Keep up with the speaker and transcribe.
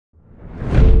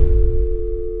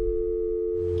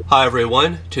Hi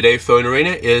everyone, today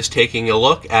PhoneArena is taking a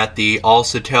look at the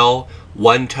Alcatel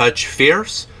One Touch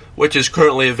Fierce, which is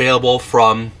currently available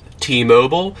from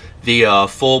T-Mobile. The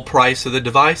full price of the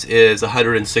device is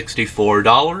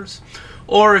 $164,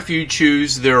 or if you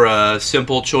choose their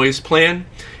simple choice plan,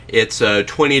 it's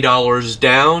 $20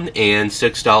 down and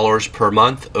 $6 per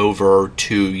month over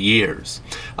 2 years.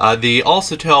 The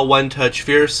Alcatel One Touch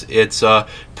Fierce, it's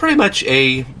pretty much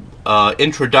a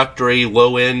introductory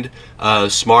low-end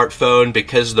smartphone.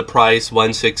 Because of the price,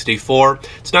 $164.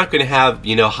 It's not going to have,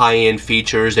 high-end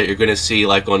features that you're going to see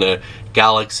like on a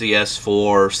Galaxy S4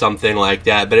 or something like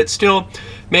that, but it still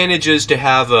manages to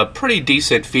have pretty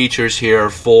decent features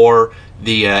here for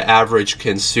the average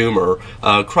consumer.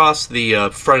 Across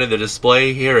the front of the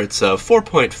display here, it's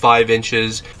 4.5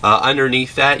 inches.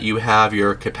 Underneath that, you have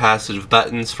your capacitive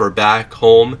buttons for back,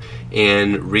 home,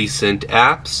 and recent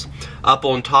apps. Up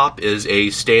on top is a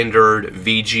standard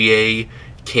VGA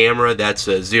camera. That's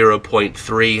a 0.3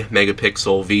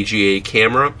 megapixel VGA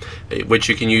camera, which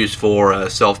you can use for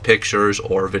self pictures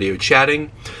or video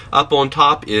chatting. Up on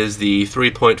top is the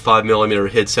 3.5 millimeter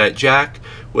headset jack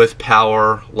with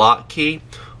power lock key.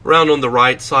 Around on the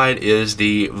right side is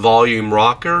the volume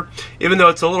rocker. Even though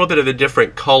it's a little bit of a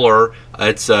different color,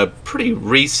 it's pretty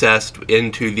recessed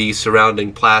into the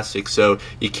surrounding plastic, so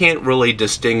you can't really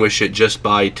distinguish it just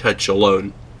by touch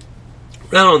alone.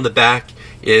 Around on the back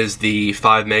is the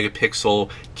 5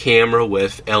 megapixel camera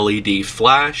with LED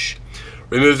flash.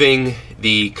 Removing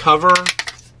the cover,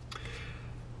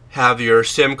 have your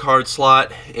SIM card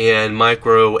slot and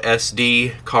micro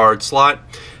SD card slot.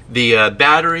 The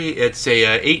battery, it's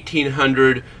a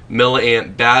 1800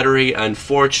 milliamp battery.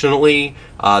 Unfortunately,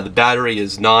 the battery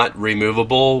is not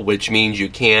removable, which means you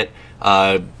can't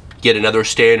get another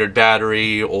standard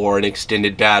battery or an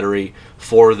extended battery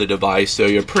for the device. So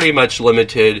you're pretty much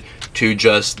limited to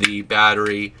just the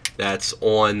battery that's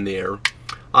on there.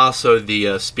 Also,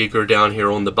 the speaker down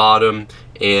here on the bottom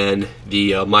and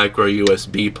the micro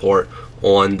USB port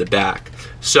on the back.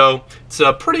 So it's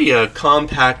pretty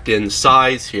compact in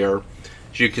size here,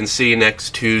 as you can see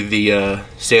next to the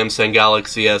Samsung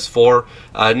Galaxy S4.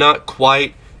 Not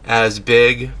quite as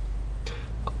big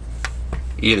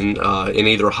in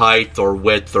either height or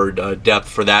width or depth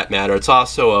for that matter. It's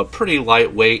also pretty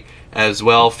lightweight as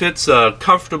well. Fits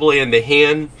comfortably in the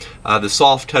hand. The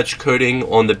soft touch coating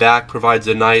on the back provides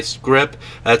a nice grip.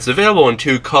 It's available in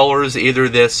two colors, either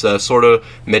this sort of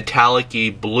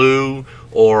metallic-y blue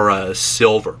or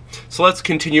silver. So let's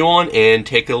continue on and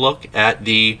take a look at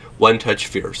the One Touch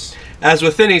Fierce. As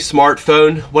with any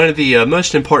smartphone, one of the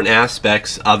most important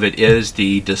aspects of it is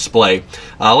the display.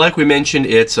 Like we mentioned,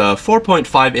 it's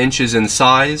 4.5 inches in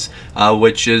size,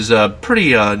 which is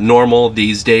pretty normal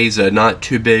these days, not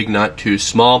too big, not too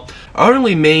small. Our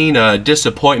only main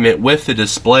disappointment with the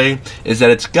display is that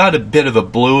it's got a bit of a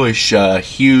bluish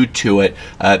hue to it.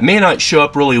 It may not show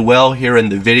up really well here in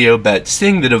the video, but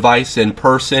seeing the device in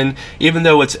person, even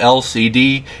though it's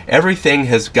LCD, everything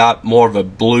has got more of a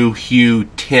blue hue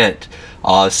tint.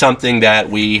 Something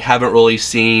that we haven't really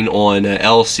seen on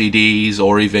LCDs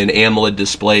or even AMOLED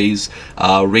displays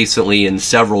recently in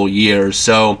several years.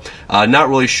 So not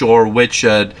really sure which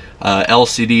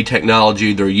LCD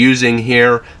technology they're using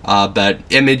here, but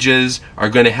images are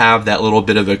going to have that little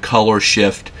bit of a color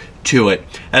shift to it.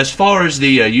 As far as the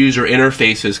user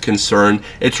interface is concerned,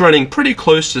 it's running pretty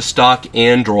close to stock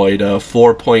Android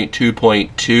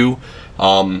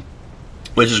 4.2.2.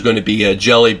 Which is going to be a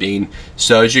Jelly Bean.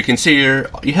 So as you can see here,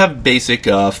 you have basic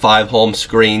 5 home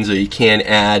screens, or you can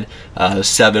add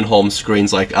 7 home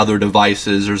screens like other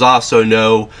devices. There's also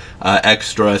no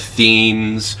extra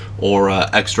themes or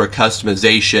extra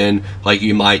customization like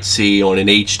you might see on an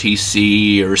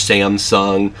HTC or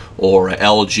Samsung or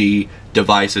LG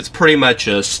device. It's pretty much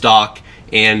a stock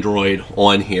Android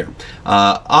on here.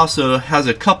 Also has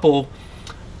a couple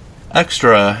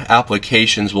extra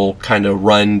applications will kind of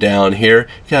run down here.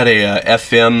 Got a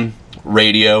FM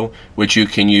radio which you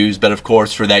can use, but of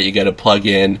course for that you got to plug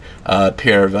in a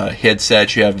pair of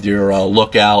headsets. You have your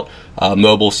Lookout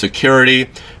mobile security,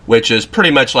 which is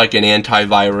pretty much like an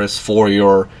antivirus for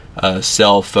your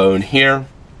cell phone here.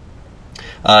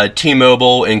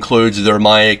 T-Mobile includes their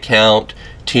My Account,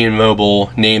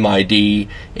 T-Mobile Name ID,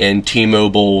 and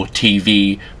T-Mobile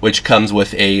TV, which comes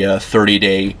with a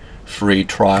 30-day free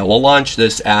trial. We'll launch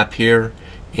this app here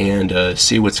and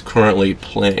see what's currently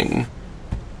playing.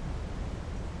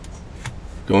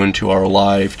 Go into our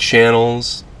live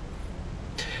channels.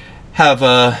 Have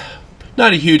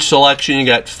not a huge selection. You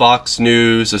got Fox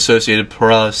News, Associated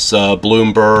Press,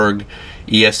 Bloomberg,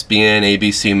 ESPN,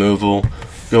 ABC Mobile.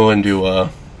 Go into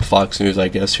Fox News, I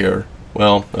guess here.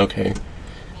 Well, okay.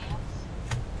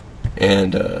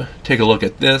 and take a look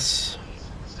at this.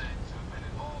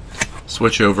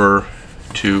 Switch over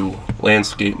to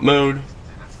landscape mode.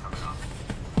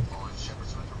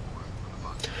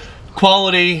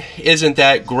 Quality isn't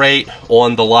that great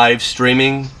on the live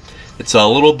streaming. It's a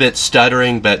little bit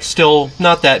stuttering, but still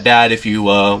not that bad if you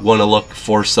want to look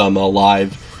for some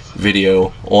live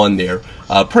video on there.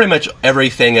 Pretty much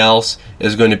everything else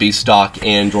is going to be stock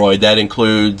Android. That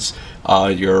includes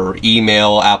your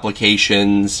email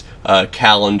applications,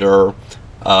 calendar.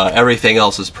 Everything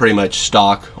else is pretty much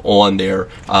stock on there.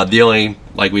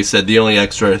 Like we said, the only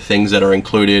extra things that are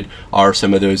included are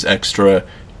some of those extra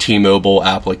T-Mobile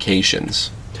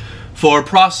applications. For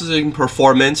processing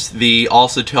performance, the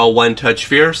Alcatel One Touch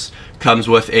Fierce comes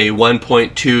with a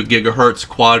 1.2 gigahertz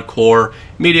quad-core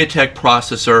MediaTek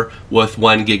processor with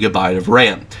 1 gigabyte of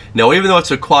RAM. Now, even though it's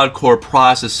a quad-core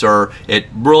processor, it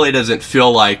really doesn't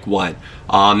feel like one.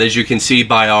 As you can see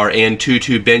by our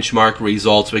Antutu benchmark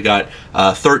results, we got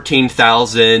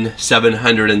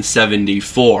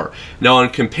 13,774. Now, in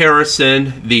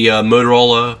comparison, the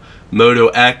Motorola Moto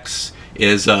X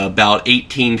is about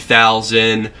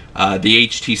 18,000. The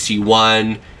HTC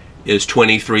One is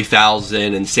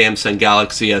 23,000, and Samsung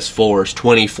Galaxy S4 is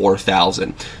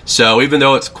 24,000. So even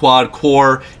though it's quad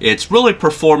core, it's really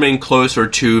performing closer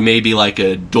to maybe like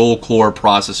a dual core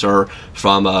processor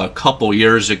from a couple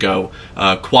years ago.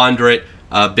 Quadrant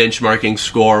benchmarking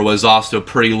score was also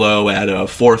pretty low at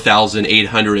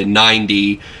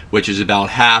 4,890, which is about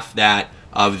half that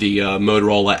of the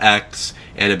Motorola X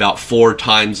and about 4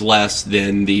 times less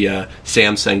than the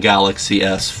Samsung Galaxy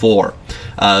S4.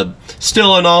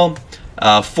 Still in all,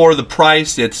 for the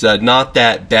price, it's not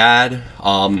that bad.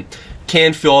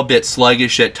 Can feel a bit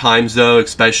sluggish at times though,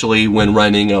 especially when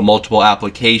running multiple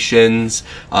applications,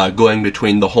 going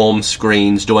between the home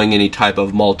screens, doing any type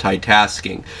of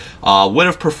multitasking. Would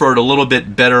have preferred a little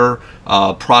bit better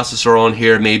processor on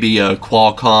here, maybe a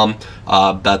Qualcomm,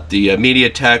 but the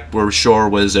MediaTek we're sure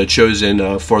was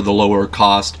chosen for the lower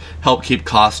cost, help keep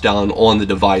costs down on the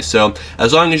device. So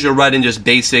as long as you're running just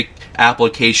basic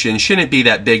applications, shouldn't be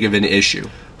that big of an issue.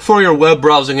 For your web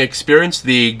browsing experience,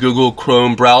 the Google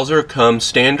Chrome browser comes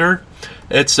standard.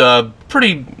 It's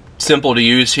pretty simple to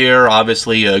use here.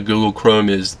 Obviously, Google Chrome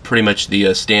is pretty much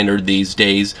the standard these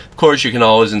days. Of course, you can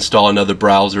always install another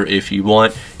browser if you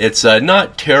want. It's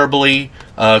not terribly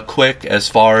quick as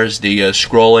far as the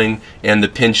scrolling and the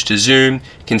pinch to zoom. You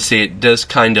can see it does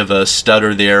kind of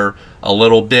stutter there a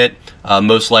little bit,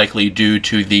 most likely due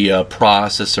to the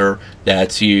processor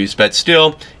that's used, but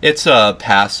still, it's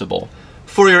passable.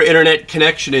 For your internet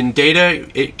connection and data,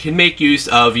 it can make use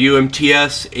of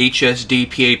UMTS,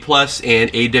 HSDPA+,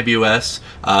 and AWS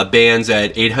bands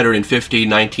at 850,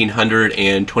 1900,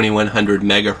 and 2100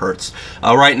 megahertz.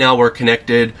 Right now we're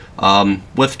connected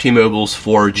with T-Mobile's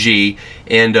 4G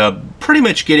and pretty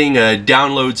much getting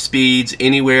download speeds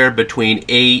anywhere between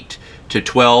 8 to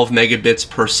 12 megabits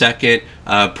per second,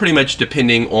 pretty much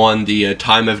depending on the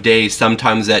time of day.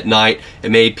 Sometimes at night it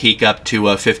may peak up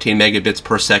to 15 megabits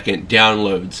per second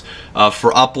downloads.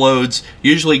 For uploads,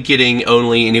 usually getting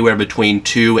only anywhere between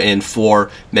 2 and 4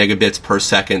 megabits per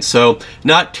second. So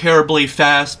not terribly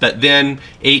fast, but then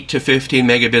 8 to 15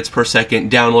 megabits per second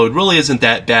download really isn't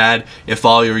that bad if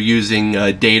all you're using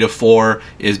data for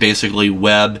is basically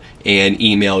web and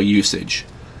email usage.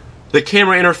 The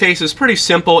camera interface is pretty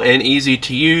simple and easy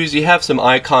to use. You have some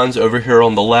icons over here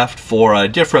on the left for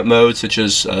different modes such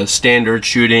as standard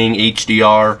shooting,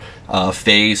 HDR,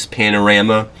 phase,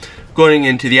 panorama. Going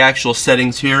into the actual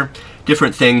settings here,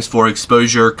 different things for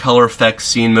exposure, color effects,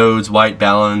 scene modes, white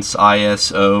balance,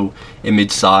 ISO,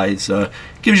 image size.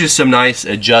 Gives you some nice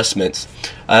adjustments.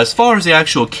 As far as the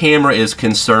actual camera is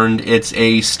concerned, it's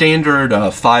a standard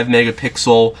 5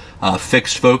 megapixel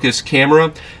fixed focus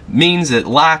camera. Means it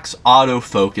lacks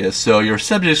autofocus, so your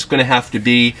subject's going to have to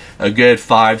be a good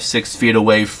 5-6 feet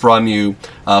away from you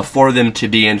for them to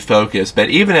be in focus.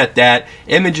 But even at that,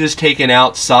 images taken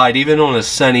outside, even on a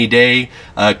sunny day,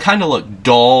 kind of look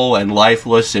dull and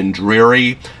lifeless and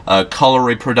dreary. Color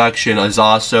reproduction is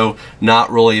also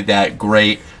not really that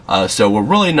great. So we're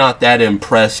really not that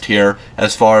impressed here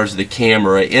as far as the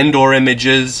camera. Indoor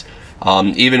images,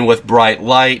 even with bright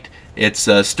light, it's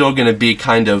still going to be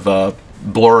kind of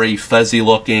blurry, fuzzy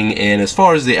looking, and as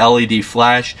far as the LED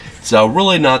flash, it's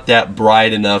really not that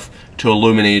bright enough to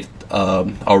illuminate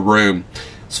a room.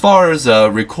 As far as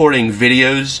recording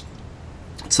videos,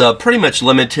 it's pretty much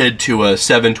limited to a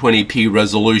 720p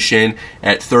resolution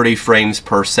at 30 frames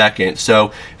per second.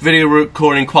 So video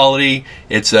recording quality,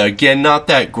 it's again not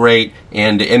that great,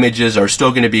 and the images are still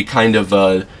going to be kind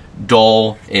of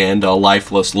dull and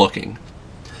lifeless looking.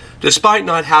 Despite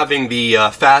not having the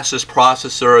fastest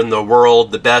processor in the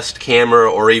world, the best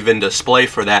camera, or even display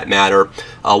for that matter,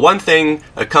 one thing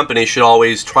a company should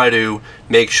always try to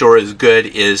make sure is good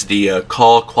is the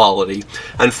call quality.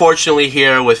 Unfortunately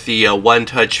here with the One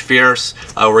Touch Fierce,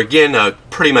 we're again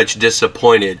pretty much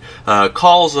disappointed.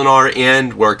 Calls on our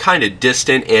end were kind of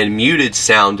distant and muted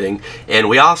sounding, and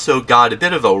we also got a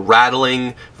bit of a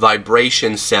rattling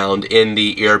vibration sound in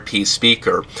the earpiece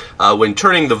speaker. When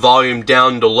turning the volume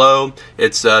down to low,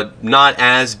 it's not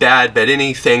as bad, but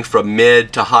anything from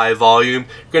mid to high volume,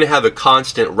 you're going to have a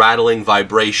constant rattling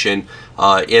vibration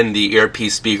in the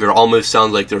earpiece speaker. Almost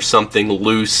sounds like there's something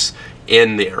loose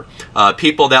in there.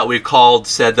 People that we called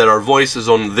said that our voices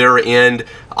on their end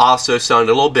also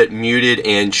sounded a little bit muted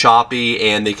and choppy,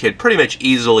 and they could pretty much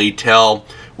easily tell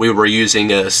we were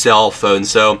using a cell phone.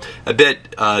 So a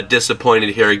bit disappointed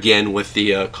here again with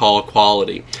the call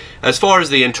quality. As far as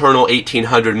the internal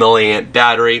 1800 milliamp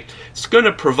battery, it's going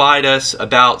to provide us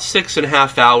about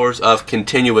 6.5 hours of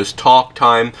continuous talk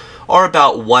time, or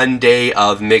about 1 day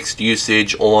of mixed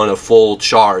usage on a full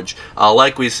charge.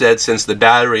 Like we said, since the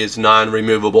battery is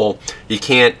non-removable, you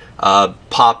can't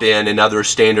pop in another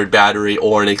standard battery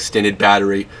or an extended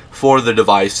battery for the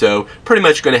device, so pretty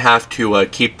much going to have to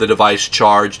keep the device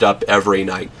charged up every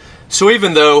night. So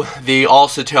even though the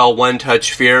Alcatel One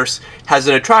Touch Fierce has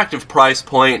an attractive price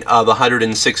point of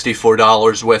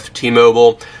 $164 with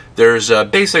T-Mobile, there's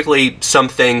basically some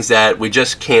things that we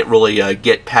just can't really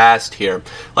get past here.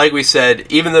 Like we said,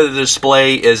 even though the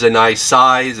display is a nice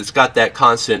size, it's got that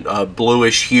constant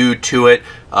bluish hue to it.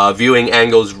 Viewing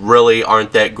angles really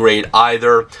aren't that great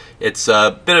either. It's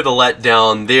a bit of a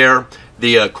letdown there.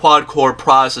 The quad-core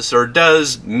processor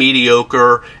does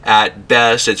mediocre at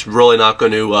best. It's really not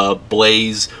going to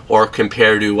blaze or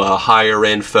compare to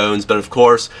higher-end phones, but of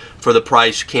course, for the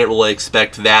price, you can't really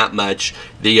expect that much.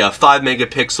 The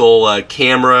 5-megapixel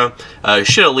camera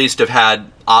should at least have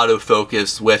had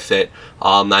autofocus with it.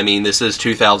 I mean, this is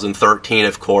 2013,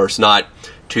 of course, not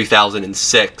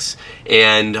 2006.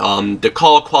 And the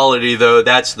call quality, though,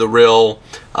 that's the real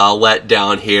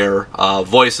letdown here.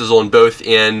 Voices on both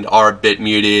ends are a bit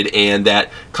muted, and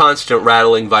that constant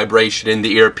rattling vibration in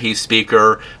the earpiece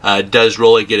speaker does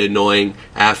really get annoying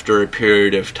after a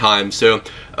period of time. So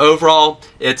overall,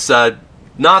 it's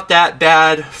not that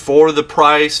bad for the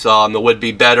price. It would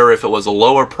be better if it was a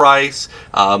lower price,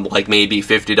 like maybe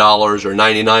 $50 or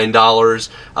 $99.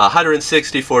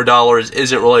 $164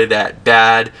 isn't really that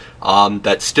bad.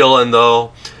 That's still in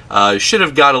though. Should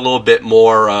have got a little bit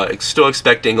more, still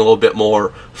expecting a little bit more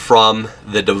from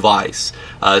the device.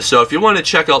 So if you want to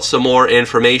check out some more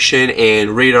information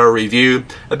and read our review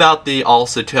about the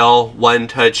Alcatel One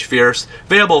Touch Fierce,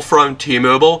 available from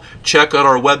T-Mobile, check out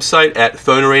our website at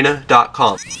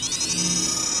PhoneArena.com.